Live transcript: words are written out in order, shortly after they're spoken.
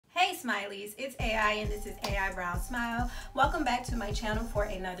Smileys, it's AI and this is AI Brown Smile. Welcome back to my channel for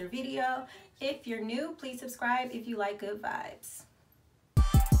another video. If you're new, please subscribe if you like good vibes.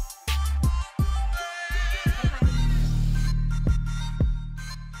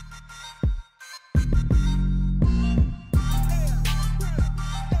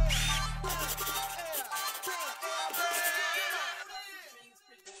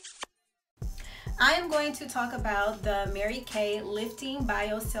 I am going to talk about the Mary Kay Lifting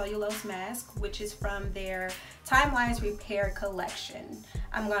Bio-cellulose Mask, which is from their TimeWise Repair collection.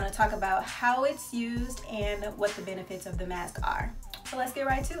 I'm going to talk about how it's used and what the benefits of the mask are. So let's get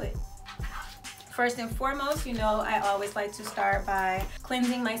right to it. First and foremost, you know I always like to start by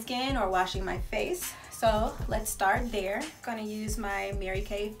cleansing my skin or washing my face. So let's start there. I'm going to use my Mary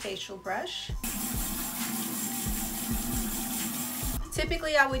Kay facial brush.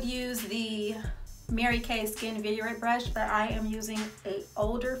 Typically I would use the Mary Kay Skin Vigorate brush, but I am using an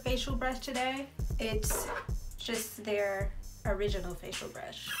older facial brush today. It's just their original facial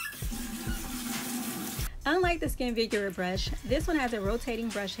brush. Unlike the Skin Vigorate brush, this one has a rotating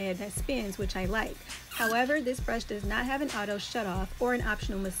brush head that spins, which I like. However, this brush does not have an auto shut off or an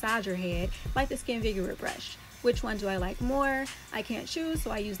optional massager head like the Skin Vigorate brush. Which one do I like more? I can't choose,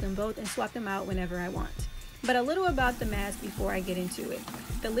 so I use them both and swap them out whenever I want. But a little about the mask before I get into it.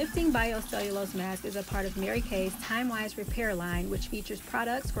 The Lifting Bio-cellulose Mask is a part of Mary Kay's TimeWise Repair line, which features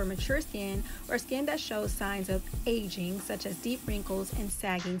products for mature skin or skin that shows signs of aging, such as deep wrinkles and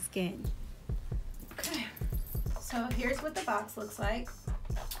sagging skin. Okay, so here's what the box looks like.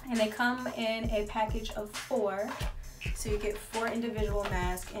 And they come in a package of 4. So you get 4 individual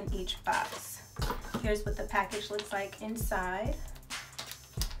masks in each box. Here's what the package looks like inside.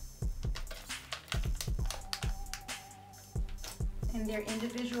 And they're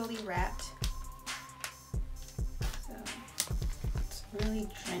individually wrapped, so it's really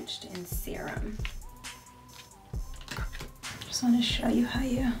drenched in serum. Just want to show you how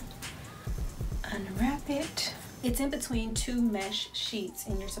you unwrap it. It's in between 2 mesh sheets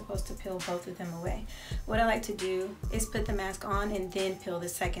and you're supposed to peel both of them away. What I like to do is put the mask on and then peel the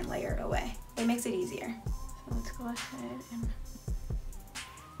second layer away. It makes it easier. So let's go ahead and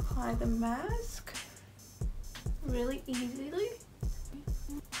apply the mask really easily.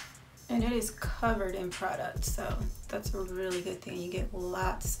 And it is covered in product, so that's a really good thing. You get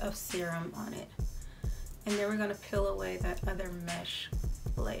lots of serum on it. And then we're gonna peel away that other mesh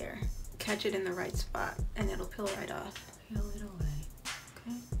layer. Catch it in the right spot and it'll peel right off. Peel it away,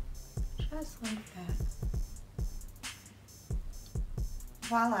 okay? Just like that.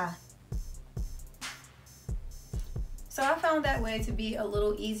 Voila. So I found that way to be a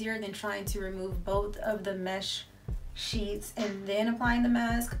little easier than trying to remove both of the mesh sheets and then applying the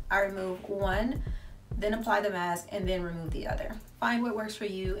mask. I remove one, then apply the mask, and then remove the other. Find what works for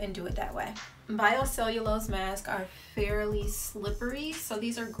you and do it that way. Bio-cellulose masks are fairly slippery, so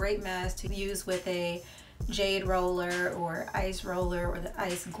these are great masks to use with a jade roller or ice roller or the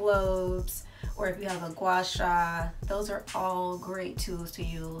ice globes, or if you have a gua sha. Those are all great tools to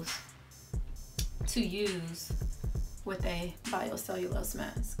use with a bio-cellulose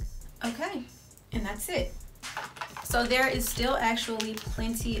mask. Okay, and that's it. So there is still actually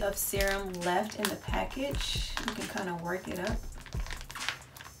plenty of serum left in the package. You can kind of work it up.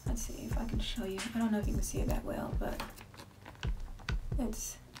 Let's see if I can show you. I don't know if you can see it that well, but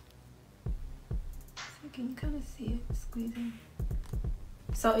it's, so can you kind of see it squeezing?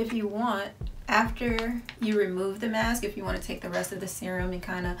 So if you want, after you remove the mask, if you want to take the rest of the serum and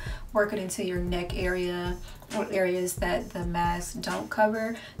kind of work it into your neck area or areas that the masks don't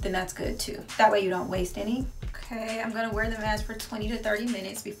cover, then that's good too. That way you don't waste any. Okay, I'm gonna wear the mask for 20 to 30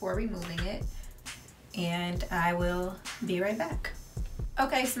 minutes before removing it, and I will be right back.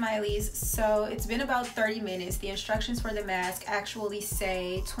 Okay, Smileys, so it's been about 30 minutes. The instructions for the mask actually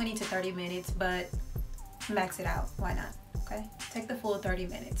say 20 to 30 minutes, but max it out, why not? Okay, take the full 30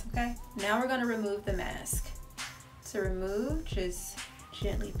 minutes, okay? Now we're gonna remove the mask. To remove, just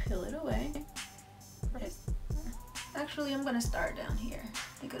gently peel it away. Actually, I'm gonna start down here.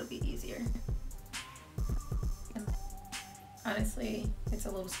 I think it'll be easier. Honestly, it's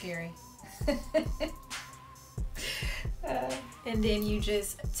a little scary. And then you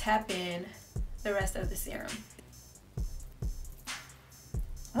just tap in the rest of the serum.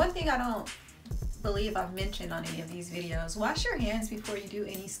 One thing I don't believe I've mentioned on any of these videos, wash your hands before you do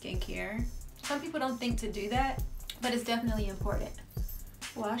any skincare. Some people don't think to do that, but it's definitely important.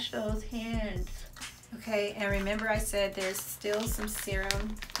 Wash those hands. Okay, and remember I said there's still some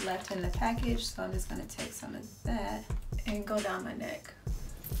serum left in the package, so I'm just gonna take some of that and go down my neck.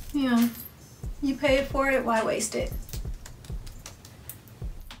 You know, you paid for it, why waste it?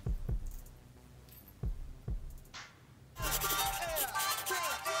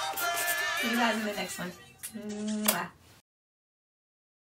 See you guys in the next one. Mwah.